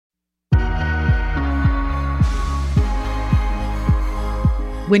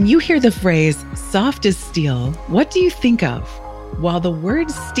When you hear the phrase soft as steel, what do you think of? While the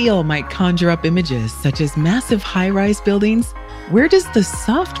word steel might conjure up images such as massive high-rise buildings, where does the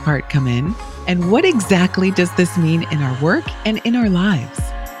soft part come in? And what exactly does this mean in our work and in our lives?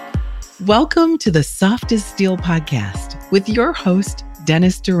 Welcome to the Soft as Steel podcast with your host,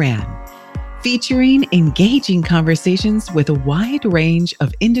 Dennis Doran, featuring engaging conversations with a wide range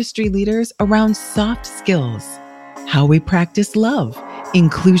of industry leaders around soft skills, how we practice love,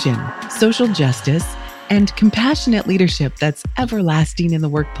 inclusion, social justice, and compassionate leadership that's everlasting in the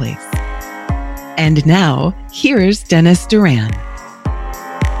workplace. And now, here's Dennis Doran.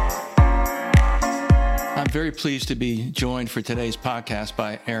 I'm very pleased to be joined for today's podcast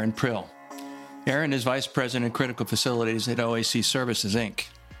by Aaron Prill. Aaron is Vice President of Critical Facilities at OAC Services, Inc.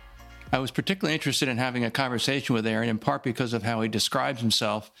 I was particularly interested in having a conversation with Aaron in part because of how he describes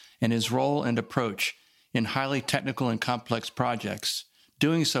himself and his role and approach in highly technical and complex projects,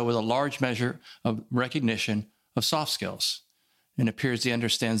 doing so with a large measure of recognition of soft skills, and it appears he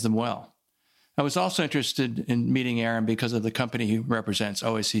understands them well. I was also interested in meeting Aaron because of the company he represents,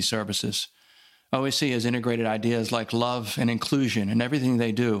 OAC Services. OAC has integrated ideas like love and inclusion in everything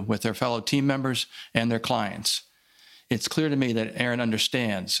they do with their fellow team members and their clients. It's clear to me that Aaron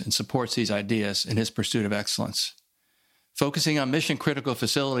understands and supports these ideas in his pursuit of excellence. Focusing on mission-critical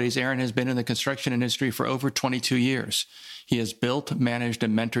facilities, Aaron has been in the construction industry for over 22 years. He has built, managed,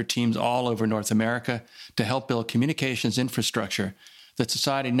 and mentored teams all over North America to help build communications infrastructure that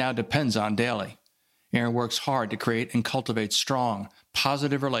society now depends on daily. Aaron works hard to create and cultivate strong,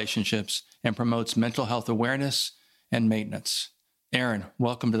 positive relationships and promotes mental health awareness and maintenance. Aaron,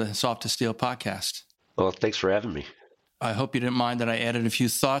 welcome to the Soft as Steel podcast. Well, thanks for having me. I hope you didn't mind that I added a few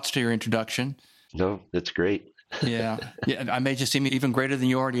thoughts to your introduction. No, that's great. Yeah, I made you seem even greater than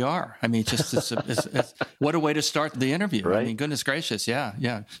you already are. I mean, it's what a way to start the interview. Right? I mean, goodness gracious,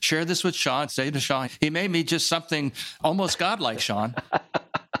 yeah. Share this with Sean. Say to Sean, he made me just something almost godlike, Sean.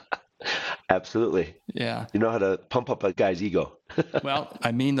 Absolutely. Yeah. You know how to pump up a guy's ego. Well,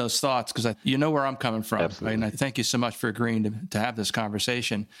 I mean those thoughts because you know where I'm coming from. Absolutely. And I thank you so much for agreeing to have this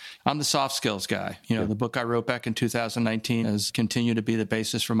conversation. I'm the soft skills guy. You know, The book I wrote back in 2019 has continued to be the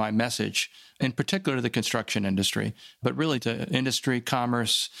basis for my message, in particular to the construction industry, but really to industry,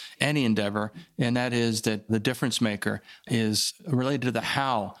 commerce, any endeavor. And that is that the difference maker is related to the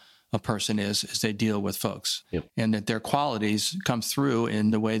how a person is as they deal with folks. Yep. And that their qualities come through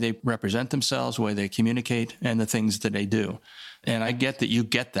in the way they represent themselves, the way they communicate, and the things that they do. And I get that you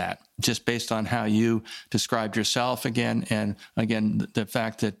get that just based on how you described yourself again. And again, the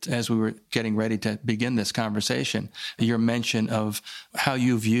fact that as we were getting ready to begin this conversation, your mention of how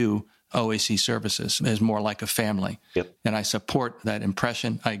you view OAC Services as more like a family. Yep. And I support that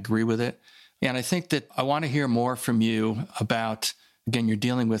impression. I agree with it. And I think that I want to hear more from you about, again, you're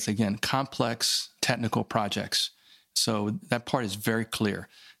dealing with, complex technical projects. So that part is very clear.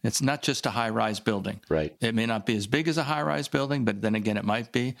 It's not just a high-rise building. Right. It may not be as big as a high-rise building, but then again, it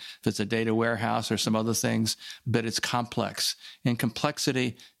might be if it's a data warehouse or some other things, but it's complex. And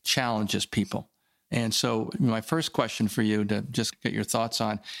complexity challenges people. And so my first question for you to just get your thoughts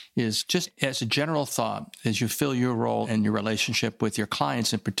on is just as a general thought, as you fill your role in your relationship with your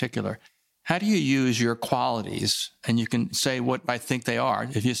clients in particular, how do you use your qualities? And you can say what I think they are.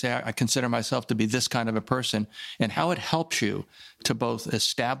 If you say, I consider myself to be this kind of a person, and how it helps you to both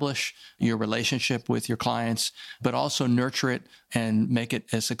establish your relationship with your clients, but also nurture it and make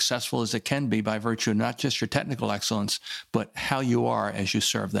it as successful as it can be by virtue of not just your technical excellence, but how you are as you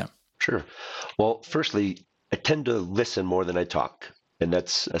serve them. Sure. Well, firstly, I tend to listen more than I talk. And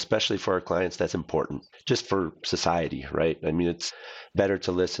that's, especially for our clients, that's important. Just for society, right? I mean, it's better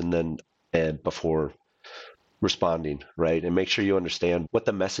to listen than before responding, right? And make sure you understand what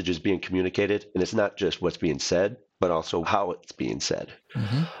the message is being communicated. And it's not just what's being said, but also how it's being said.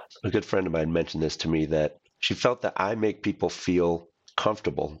 Mm-hmm. A good friend of mine mentioned this to me, that she felt that I make people feel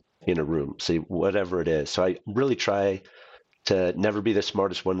comfortable in a room, say whatever it is. So I really try to never be the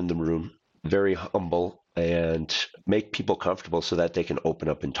smartest one in the room, very humble, and make people comfortable so that they can open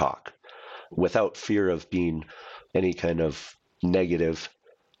up and talk without fear of being any kind of negative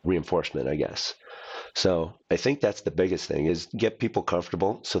reinforcement, I guess. So I think that's the biggest thing, is get people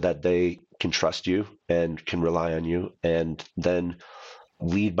comfortable so that they can trust you and can rely on you, and then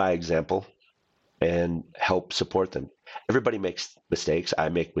lead by example and help support them. Everybody makes mistakes. I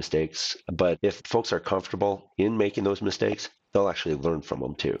make mistakes. But if folks are comfortable in making those mistakes, they'll actually learn from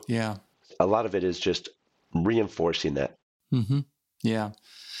them too. Yeah. A lot of it is just reinforcing that. Mm-hmm. Yeah.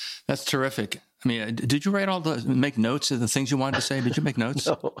 That's terrific. I mean, did you make notes of the things you wanted to say? Did you make notes?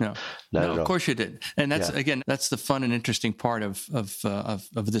 No, of course you did. And again, that's the fun and interesting part of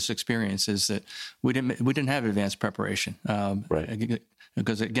this experience, is that we didn't have advanced preparation. Right.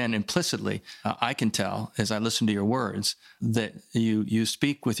 Because again, implicitly, I can tell as I listen to your words that you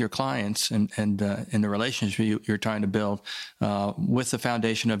speak with your clients and in the relationship you're trying to build with the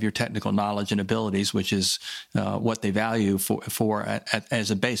foundation of your technical knowledge and abilities, which is what they value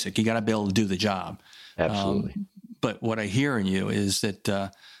as a basic. You got to be able to do the job. Absolutely. But what I hear in you is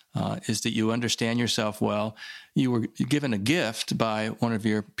that you understand yourself well. You were given a gift by one of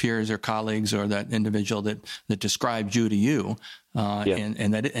your peers or colleagues or that individual that described you to you,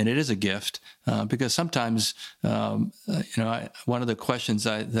 and it is a gift because sometimes one of the questions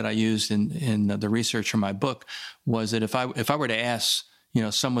that I used in the research for my book was that if I were to ask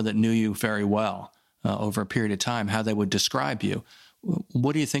someone that knew you very well over a period of time how they would describe you,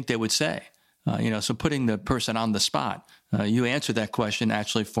 what do you think they would say? So putting the person on the spot, you answered that question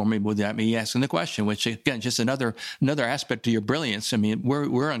actually for me without me asking the question, which again, just another aspect of your brilliance. I mean,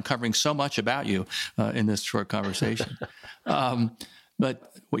 we're uncovering so much about you in this short conversation.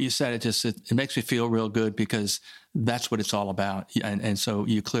 But what you said, it makes me feel real good because that's what it's all about. And so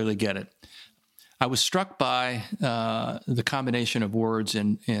you clearly get it. I was struck by the combination of words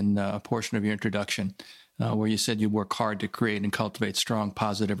in a portion of your introduction, where you said you work hard to create and cultivate strong,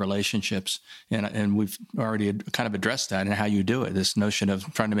 positive relationships. And we've already kind of addressed that and how you do it, this notion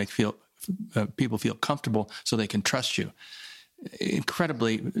of trying to make people feel comfortable so they can trust you.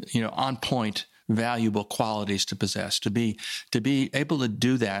 Incredibly, on point, valuable qualities to possess, to be able to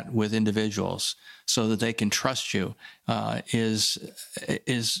do that with individuals so that they can trust you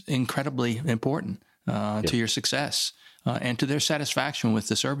is incredibly important to your success and to their satisfaction with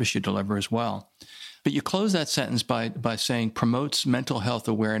the service you deliver as well. But you close that sentence by saying promotes mental health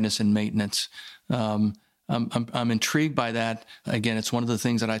awareness and maintenance. I'm intrigued by that. Again, it's one of the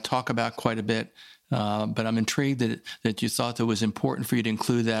things that I talk about quite a bit, but I'm intrigued that you thought that it was important for you to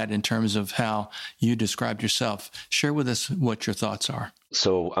include that in terms of how you described yourself. Share with us what your thoughts are.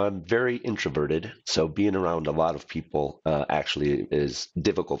 So I'm very introverted, so being around a lot of people actually is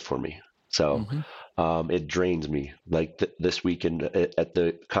difficult for me. So it drains me. Like this weekend at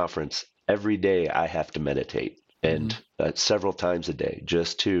the conference, every day I have to meditate, and several times a day,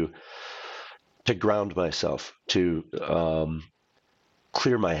 just to ground myself, to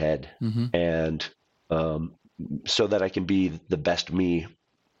clear my head, and so that I can be the best me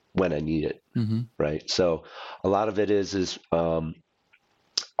when I need it. Right. So a lot of it is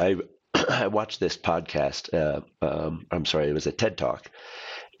I watched this podcast. I'm sorry, it was a TED Talk,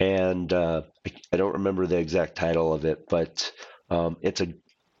 and I don't remember the exact title of it, but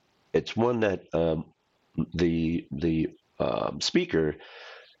it's one that the speaker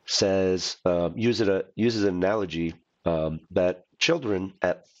says uses an analogy that children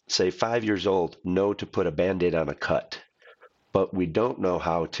at say 5 years old know to put a Band-Aid on a cut, but we don't know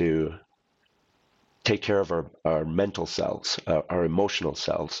how to take care of our mental selves, our emotional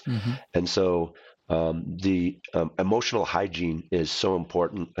selves, and so the emotional hygiene is so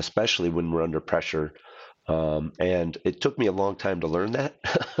important, especially when we're under pressure. And it took me a long time to learn that.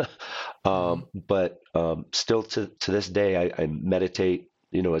 But still to this day, I meditate,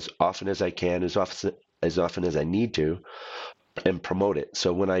 as often as I can, as often as I need to, and promote it.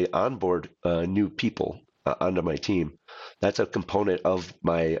 So when I onboard new people onto my team, that's a component of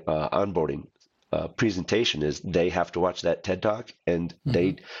my onboarding presentation is they have to watch that TED Talk, and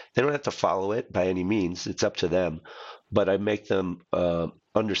they don't have to follow it by any means. It's up to them. But I make them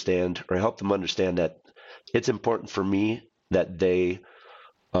understand, or help them understand, that it's important for me that they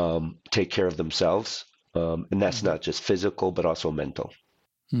take care of themselves, and that's not just physical, but also mental.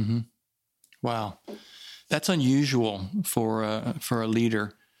 Wow, that's unusual for a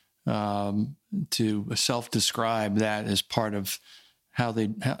leader to self-describe that as part of how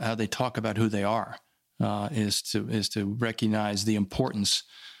they talk about who they are. Is to recognize the importance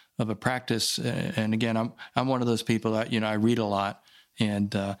of a practice. And again, I'm one of those people that I read a lot,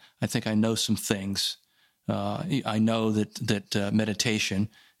 and I think I know some things. I know that meditation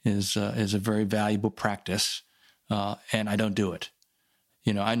is a very valuable practice, and I don't do it.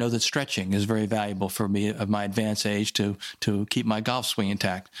 I know that stretching is very valuable for me at my advanced age to keep my golf swing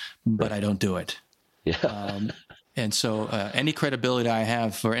intact, but I don't do it. Yeah. And so any credibility I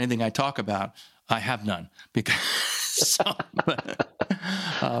have for anything I talk about, I have none. Because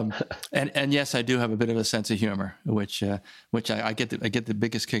and yes, I do have a bit of a sense of humor, which I get the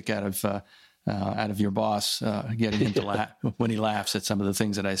biggest kick out of your boss, getting him to laugh when he laughs at some of the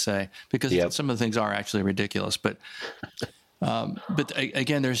things that I say, because some of the things are actually ridiculous. But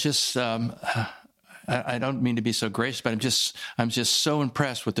Again, there's just I don't mean to be so gracious, but I'm just so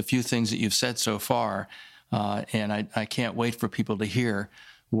impressed with the few things that you've said so far, and I can't wait for people to hear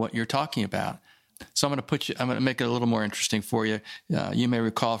what you're talking about. So I'm going to make it a little more interesting for you. You may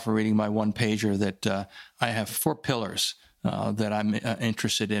recall from reading my one pager that I have 4 pillars that I'm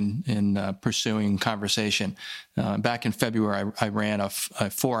interested in pursuing conversation. Back in February, I ran a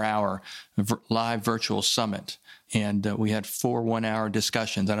 4-hour live virtual summit, and we had 4 one-hour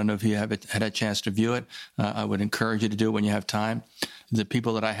discussions. I don't know if you have had a chance to view it. I would encourage you to do it when you have time. The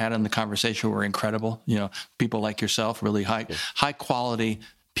people that I had in the conversation were incredible. People like yourself, really high quality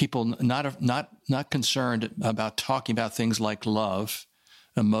people, not concerned about talking about things like love,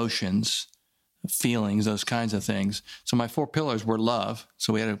 emotions, feelings, those kinds of things. So my 4 pillars were love.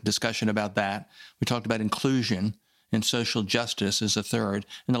 So we had a discussion about that. We talked about inclusion and social justice as a third.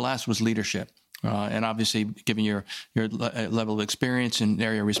 And the last was leadership. And obviously, given your level of experience and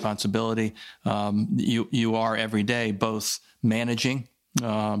area of responsibility, you are every day both managing,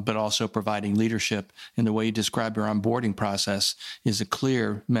 but also providing leadership. And the way you describe your onboarding process is a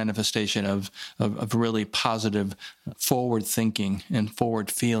clear manifestation of really positive, forward-thinking and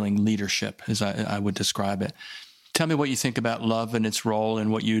forward-feeling leadership, as I would describe it. Tell me what you think about love and its role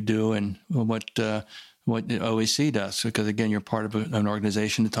and what you do and what OAC does, because, again, you're part of an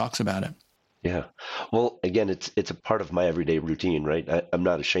organization that talks about it. Yeah. Well, again, it's a part of my everyday routine, right? I'm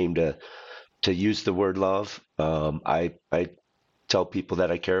not ashamed to use the word love. I tell people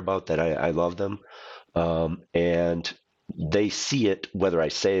that I care about, that I love them, and they see it whether I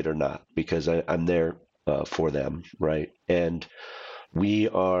say it or not, because I'm there for them, right? And we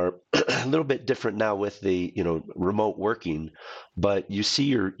are a little bit different now with the remote working, but you see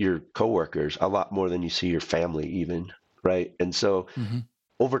your coworkers a lot more than you see your family, even, right? And so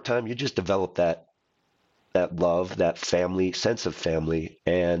over time, you just develop that love, that family sense of family,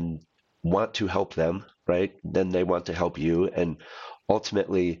 and want to help them, right? Then they want to help you, and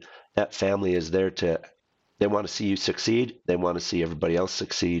ultimately, that family is there they want to see you succeed. They want to see everybody else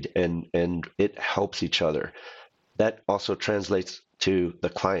succeed, and it helps each other. That also translates to the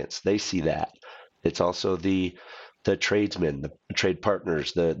clients. They see that. It's also the tradesmen, the trade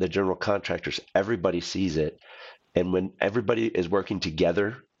partners, the general contractors. Everybody sees it. And when everybody is working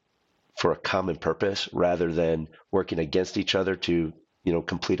together for a common purpose rather than working against each other to,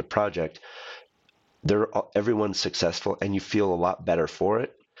 complete a project, everyone's successful, and you feel a lot better for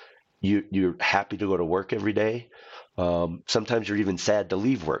it. You're happy to go to work every day. Sometimes you're even sad to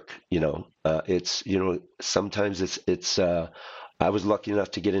leave work. Sometimes it's. I was lucky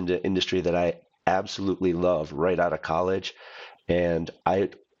enough to get into industry that I absolutely love right out of college, and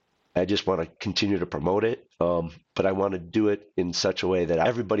I just want to continue to promote it, but I want to do it in such a way that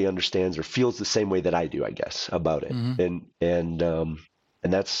everybody understands or feels the same way that I do, I guess, about it.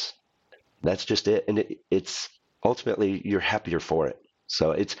 And that's just it. And it's ultimately, you're happier for it.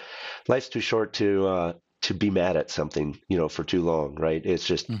 So life's too short to be mad at something, for too long, right? It's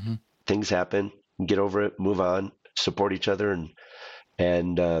just things happen, get over it, move on, support each other,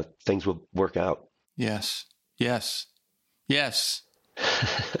 and things will work out. Yes.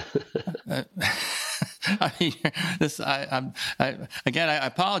 I mean, again, I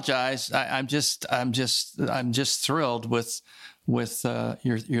apologize. I'm just thrilled with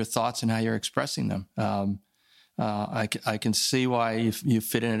your thoughts and how you're expressing them. I can see why you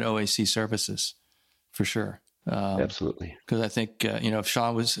fit in at OAC Services, for sure. Absolutely. Because I think if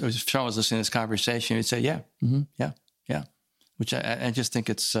Sean was listening to this conversation, he'd say, yeah, yeah. Which I just think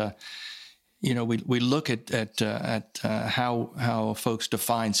it's. We look at how folks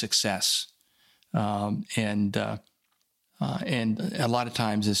define success, and a lot of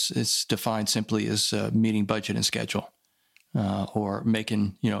times it's defined simply as meeting budget and schedule, or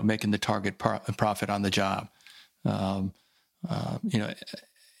making the target profit on the job, And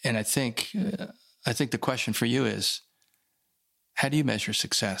I think the question for you is, how do you measure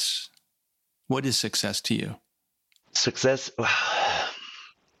success? What is success to you? Success.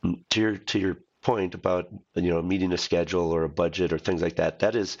 To your point about meeting a schedule or a budget or things like that,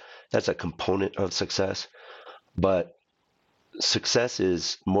 that's a component of success, but success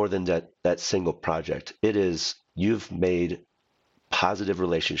is more than that single project. It is, you've made positive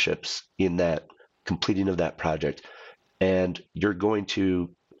relationships in that completing of that project, and you're going to,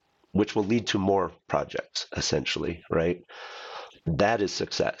 which will lead to more projects, essentially, right? That is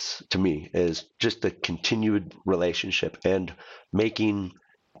success to me, is just the continued relationship and making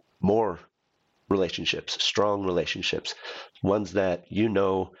more relationships, strong relationships, ones that,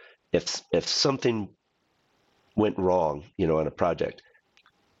 if something went wrong, on a project,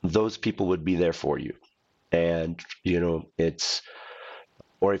 those people would be there for you. And,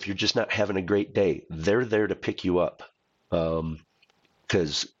 or if you're just not having a great day, they're there to pick you up.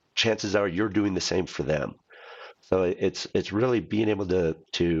 Because chances are you're doing the same for them. So it's really being able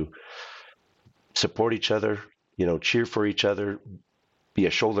to support each other, cheer for each other, be a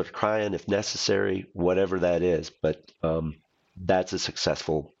shoulder to cry on if necessary, whatever that is. But that's a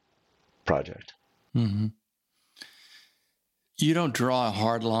successful project. Mm-hmm. You don't draw a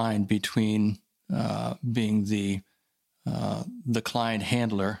hard line between being the client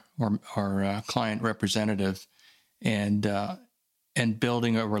handler or client representative and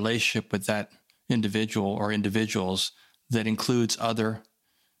building a relationship with that individual or individuals that includes other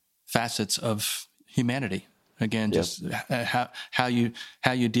facets of humanity. Again, just how you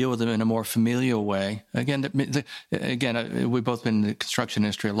deal with them in a more familial way. Again, we've both been in the construction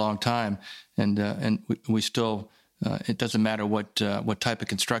industry a long time, and we still. It doesn't matter what type of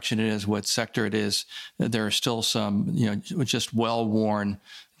construction it is, what sector it is. There are still some, just well-worn,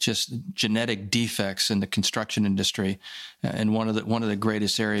 just genetic defects in the construction industry, and one of the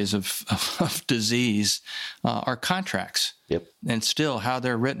greatest areas of disease are contracts. Yep. And still how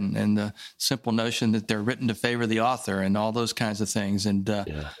they're written, and the simple notion that they're written to favor the author, and all those kinds of things. And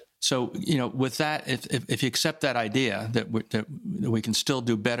so, with that, if you accept that idea that we can still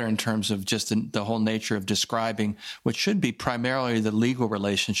do better in terms of just the whole nature of describing what should be primarily the legal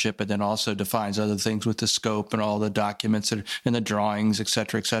relationship, but then also defines other things with the scope and all the documents and the drawings, et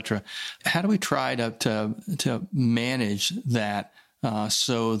cetera, et cetera. How do we try to manage that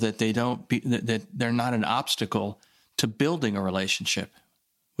so that that they're not an obstacle to building a relationship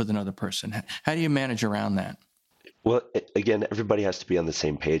with another person? How do you manage around that? Well, again, everybody has to be on the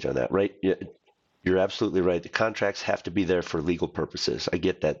same page on that, right? You're absolutely right. The contracts have to be there for legal purposes. I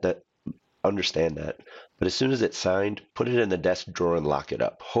get that. Understand that. But as soon as it's signed, put it in the desk drawer and lock it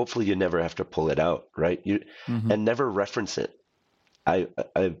up. Hopefully you never have to pull it out, right? And never reference it. I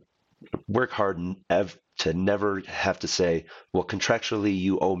work hard to never have to say, well, contractually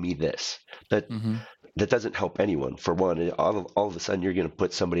you owe me this. That doesn't help anyone. For one, all of a sudden you're going to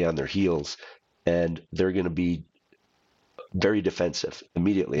put somebody on their heels, and they're going to be very defensive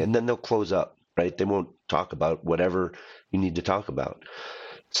immediately, and then they'll close up, right? They won't talk about whatever you need to talk about.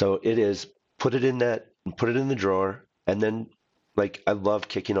 So it is put it in the drawer, and then, like, I love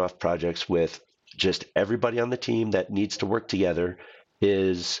kicking off projects with just everybody on the team that needs to work together.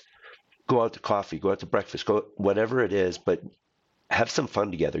 Is go out to coffee, go out to breakfast, go whatever it is, but have some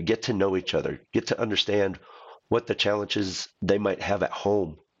fun together, get to know each other, get to understand what the challenges they might have at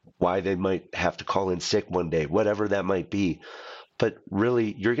home, why they might have to call in sick one day, whatever that might be. But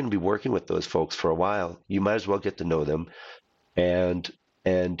really, you're going to be working with those folks for a while. You might as well get to know them and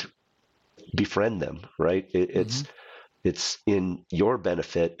befriend them, right? It's in your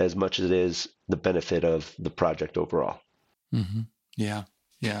benefit as much as it is the benefit of the project overall. Mm-hmm. Yeah,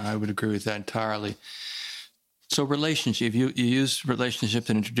 I would agree with that entirely. So relationship, you use relationships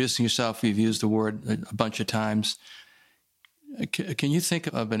in introducing yourself. You've used the word a bunch of times. Can you think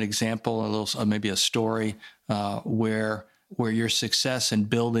of an example, maybe a story where your success in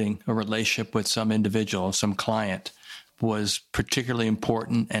building a relationship with some individual, some client, was particularly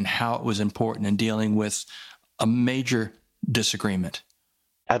important, and how it was important in dealing with a major disagreement?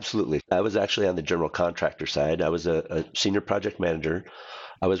 Absolutely. I was actually on the general contractor side. I was a senior project manager.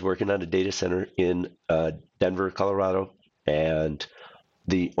 I was working on a data center in Denver, Colorado, and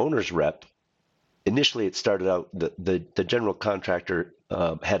the owner's rep, initially it started out, the general contractor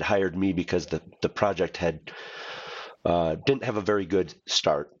had hired me because the project didn't have a very good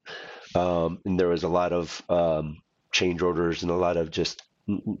start. And there was a lot of change orders and a lot of just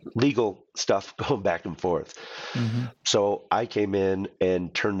legal stuff going back and forth. Mm-hmm. So I came in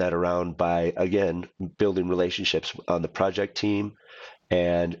and turned that around by, again, building relationships on the project team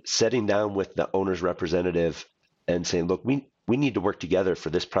and sitting down with the owner's representative and saying, look, we need to work together for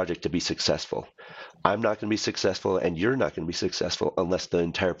this project to be successful. I'm not going to be successful, and you're not going to be successful unless the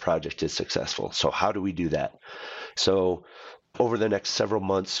entire project is successful. So how do we do that? So over the next several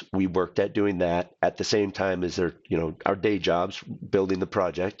months, we worked at doing that at the same time as our day jobs, building the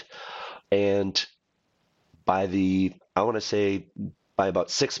project. And by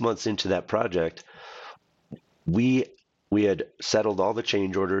about 6 months into that project, we had settled all the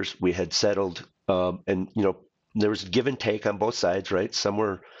change orders. We had settled, and there was give and take on both sides, right? Some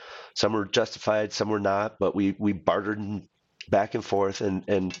were justified, some were not, but we bartered back and forth,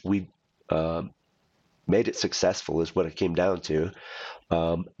 and we made it successful is what it came down to.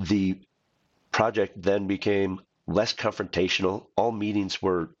 The project then became less confrontational. All meetings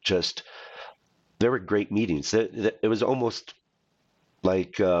were they were great meetings. It was almost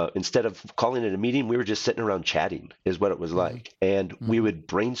like instead of calling it a meeting, we were just sitting around chatting is what it was like. And we would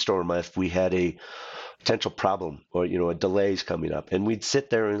brainstorm if we had a potential problem or, a delay's coming up. And we'd sit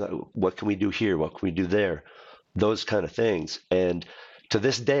there and like, what can we do here? What can we do there? Those kind of things. And to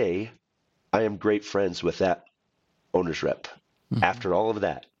this day, I am great friends with that owner's rep after all of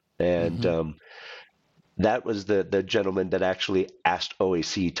that. And that was the gentleman that actually asked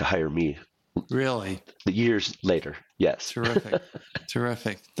OAC to hire me. Really? Years later, yes.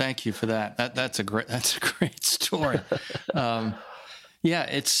 Terrific. Thank you for that. That's a great story. Yeah,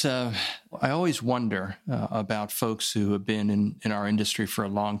 it's. I always wonder about folks who have been in our industry for a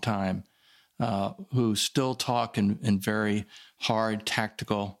long time, who still talk in very hard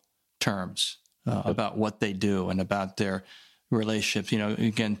tactical terms about what they do and about their relationships.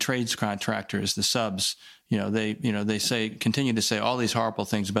 Again, trades contractors, the subs. They continue to say all these horrible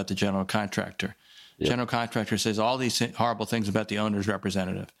things about the general contractor. Yep. General contractor says all these horrible things about the owner's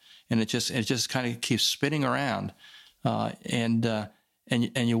representative, and it just kind of keeps spinning around, and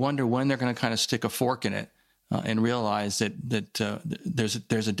you wonder when they're going to kind of stick a fork in it and realize that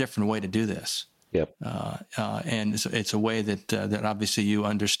there's a different way to do this. Yep. And it's a way that obviously you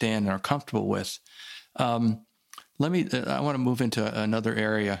understand and are comfortable with. I want to move into another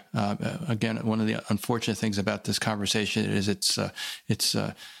area. Again, one of the unfortunate things about this conversation is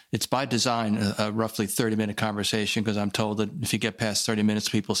it's by design a roughly 30-minute conversation, because I'm told that if you get past 30 minutes,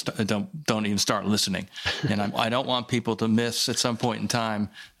 people don't even start listening. And I don't want people to miss at some point in time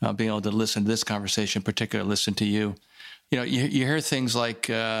being able to listen to this conversation, particularly listen to you. You hear things like,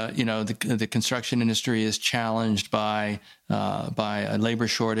 the construction industry is challenged by a labor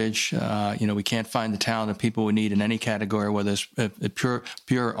shortage. We can't find the talented people we need in any category, whether it's a pure,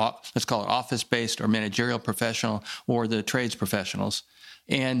 let's call it office-based or managerial professional or the trades professionals.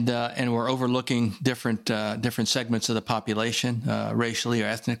 And we're overlooking different segments of the population, racially or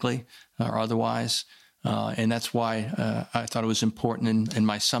ethnically or otherwise. And that's why I thought it was important in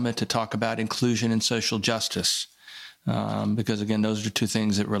my summit to talk about inclusion and social justice. Because, again, those are two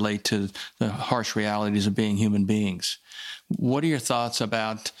things that relate to the harsh realities of being human beings. What are your thoughts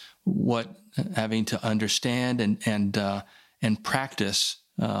about what having to understand and practice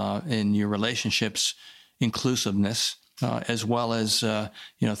in your relationships inclusiveness, as well as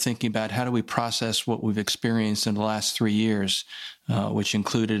thinking about how do we process what we've experienced in the last 3 years, which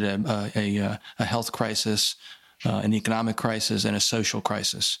included a health crisis, an economic crisis, and a social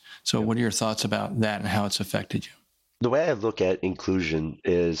crisis. So, what are your thoughts about that and how it's affected you? The way I look at inclusion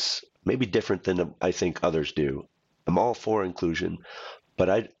is maybe different than I think others do. I'm all for inclusion,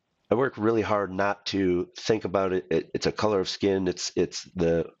 but I work really hard not to think about it. It's a color of skin. It's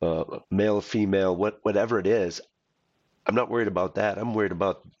the male, female, whatever it is. I'm not worried about that. I'm worried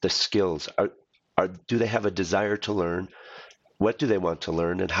about the skills. Do they have a desire to learn? What do they want to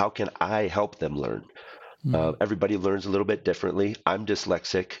learn, and how can I help them learn? Everybody learns a little bit differently. I'm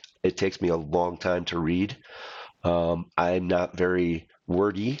dyslexic. It takes me a long time to read. I'm not very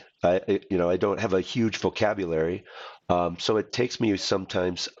wordy. I don't have a huge vocabulary. So it takes me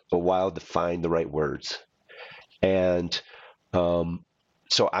sometimes a while to find the right words. And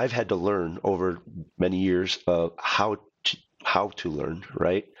so I've had to learn over many years of how to learn,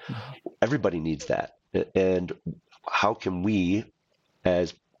 right? Everybody needs that. And how can we,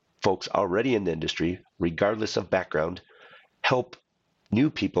 as folks already in the industry, regardless of background, help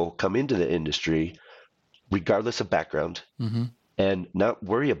new people come into the industry regardless of background, and not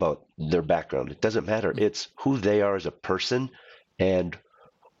worry about their background. It doesn't matter. It's who they are as a person and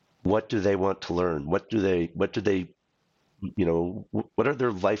what do they want to learn? What are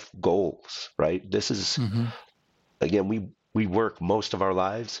their life goals, right? This is, again, we work most of our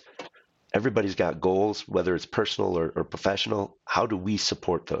lives. Everybody's got goals, whether it's personal or professional. How do we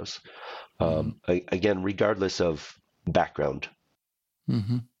support those? Again, regardless of background.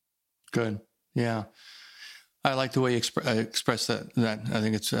 Good. Yeah. I like the way you express that. I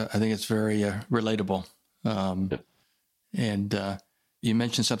think it's very relatable. And you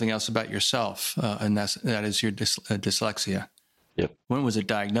mentioned something else about yourself, and that is your dyslexia. Yep. When was it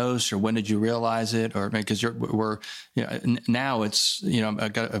diagnosed, or when did you realize it? Or because now it's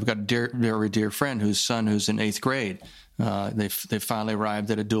I've got a very dear friend whose son who's in 8th grade. They finally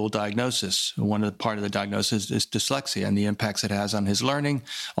arrived at a dual diagnosis. One of the part of the diagnosis is dyslexia and the impacts it has on his learning,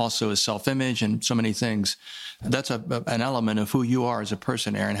 also his self-image, and so many things. That's an element of who you are as a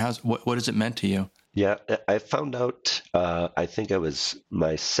person, Aaron. What has it meant to you? Yeah, I found out. I think I was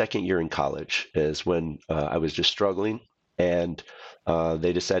my second year in college is when I was just struggling, and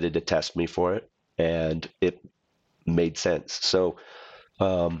they decided to test me for it, and it made sense. So.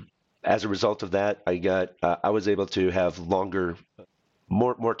 As a result of that, I was able to have longer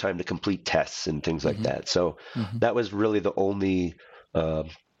more time to complete tests and things like that. So that was really the only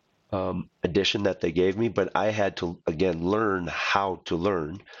addition that they gave me, but I had to, again, learn how to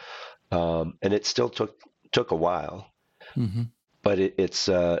learn. And it still took a while, but it's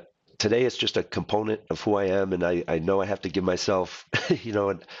today it's just a component of who I am. And I know I have to give myself,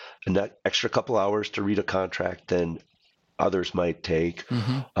 an extra couple hours to read a contract than others might take.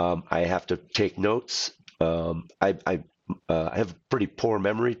 I have to take notes. I have pretty poor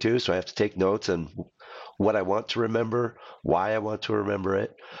memory too, so I have to take notes on what I want to remember, why I want to remember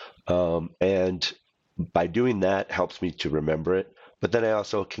it. And by doing that helps me to remember it. But then I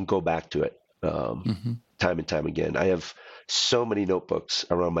also can go back to it time and time again. I have so many notebooks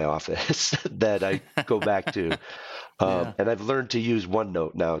around my office that I go back to. And I've learned to use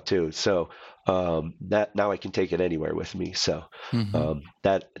OneNote now too. So that now I can take it anywhere with me. So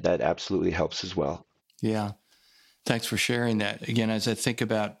that absolutely helps as well. Yeah. Thanks for sharing that. Again, as I think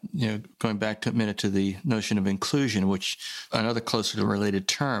about, going back to a minute to the notion of inclusion, which another closely related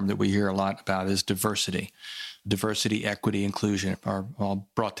term that we hear a lot about is diversity. Diversity, equity, inclusion are all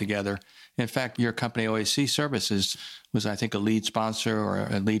brought together. In fact, your company, OAC Services, was, I think, a lead sponsor or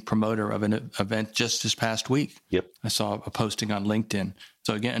a lead promoter of an event just this past week. Yep. I saw a posting on LinkedIn.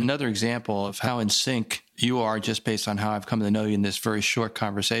 So again, another example of how in sync you are, just based on how I've come to know you in this very short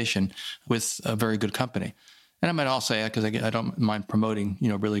conversation with a very good company. And I might also add, because I don't mind promoting,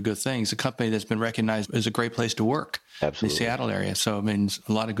 really good things, a company that's been recognized as a great place to work. Absolutely. In the Seattle area. So,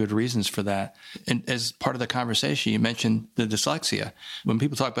 a lot of good reasons for that. And as part of the conversation, you mentioned the dyslexia. When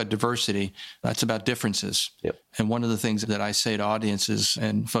people talk about diversity, that's about differences. Yep. And one of the things that I say to audiences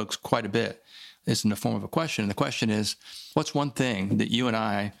and folks quite a bit is in the form of a question. And the question is, what's one thing that you and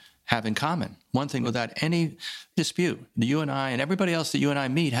I have in common? One thing without any dispute that you and I and everybody else that you and I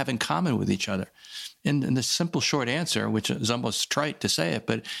meet have in common with each other. And the simple short answer, which is almost trite to say it,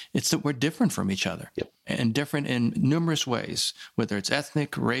 but it's that we're different from each other. Yep. And different in numerous ways, whether it's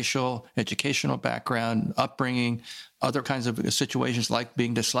ethnic, racial, educational background, upbringing, other kinds of situations like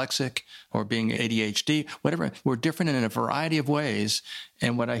being dyslexic or being ADHD, whatever. We're different in a variety of ways.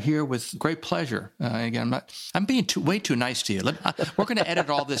 And what I hear with great pleasure, again, I'm being way too nice to you. We're going to edit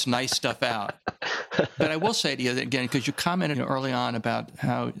all this nice stuff out. But I will say to you that, again, because you commented early on about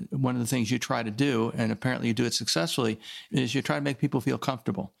how one of the things you try to do, and apparently you do it successfully, is you try to make people feel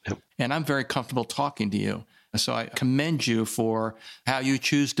comfortable. Yep. And I'm very comfortable talking to you. So I commend you for how you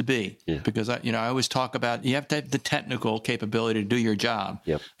choose to be, because I always talk about you have to have the technical capability to do your job,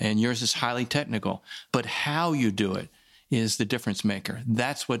 and yours is highly technical. But how you do it is the difference maker.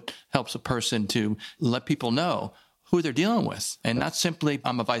 That's what helps a person to let people know who they're dealing with, and not simply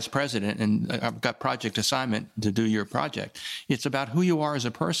I'm a vice president and I've got project assignment to do your project. It's about who you are as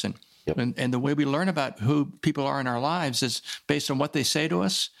a person. Yep. And the way we learn about who people are in our lives is based on what they say to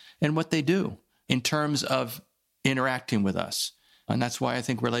us and what they do in terms of interacting with us. And that's why I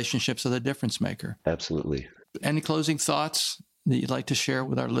think relationships are the difference maker. Absolutely. Any closing thoughts that you'd like to share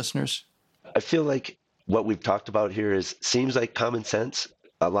with our listeners? I feel like what we've talked about here seems like common sense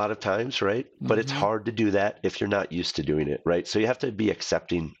a lot of times, right? But it's hard to do that if you're not used to doing it, right? So you have to be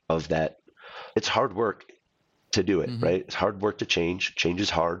accepting of that. It's hard work to do it, right? It's hard work to change. Change is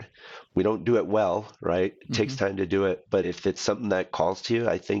hard. We don't do it well, right? It takes time to do it. But if it's something that calls to you,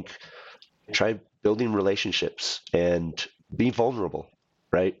 I think try building relationships and be vulnerable,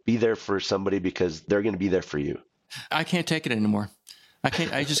 right? Be there for somebody because they're going to be there for you. I can't take it anymore.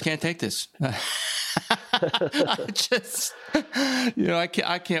 I just can't take this. I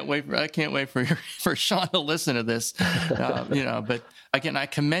can't wait for Sean to listen to this. But again, I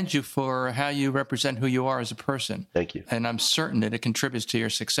commend you for how you represent who you are as a person. Thank you. And I'm certain that it contributes to your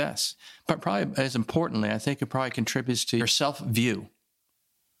success. But probably as importantly, I think it probably contributes to your self-view,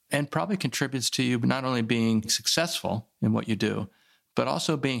 and probably contributes to you not only being successful in what you do, but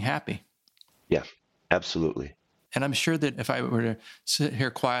also being happy. Yeah, absolutely. And I'm sure that if I were to sit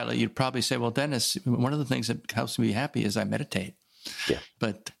here quietly, you'd probably say, well, Dennis, one of the things that helps me be happy is I meditate. Yeah.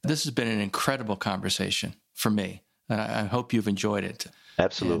 But this has been an incredible conversation for me. And I hope you've enjoyed it.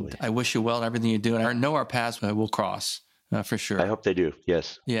 Absolutely. And I wish you well in everything you do. And I know our paths will cross for sure. I hope they do.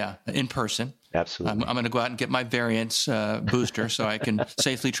 Yes. Yeah. In person. Absolutely. I'm going to go out and get my variants booster so I can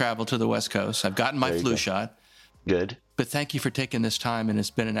safely travel to the West Coast. I've gotten my flu shot. Good. But thank you for taking this time. And it's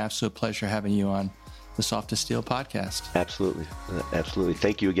been an absolute pleasure having you on the Soft as Steel podcast. Absolutely. Absolutely.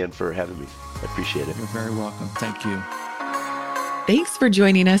 Thank you again for having me. I appreciate it. You're very welcome. Thank you. Thanks for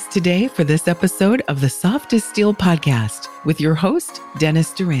joining us today for this episode of the Soft as Steel podcast with your host,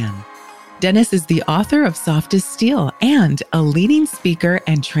 Dennis Doran. Dennis is the author of Soft as Steel and a leading speaker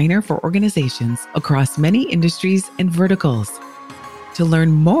and trainer for organizations across many industries and verticals. To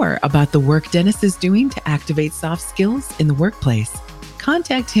learn more about the work Dennis is doing to activate soft skills in the workplace,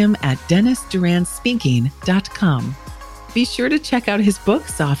 contact him at DennisDoranSpeaking.com. Be sure to check out his book,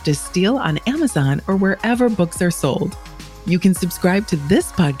 Soft as Steel, on Amazon or wherever books are sold. You can subscribe to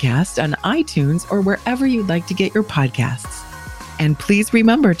this podcast on iTunes or wherever you'd like to get your podcasts. And please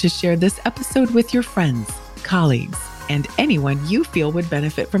remember to share this episode with your friends, colleagues, and anyone you feel would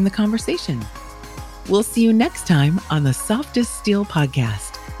benefit from the conversation. We'll see you next time on the Soft as Steel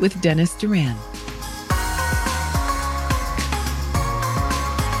podcast with Dennis Doran.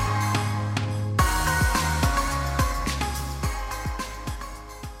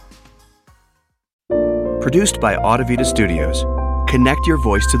 Produced by Audivita Studios. Connect your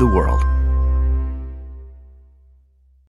voice to the world.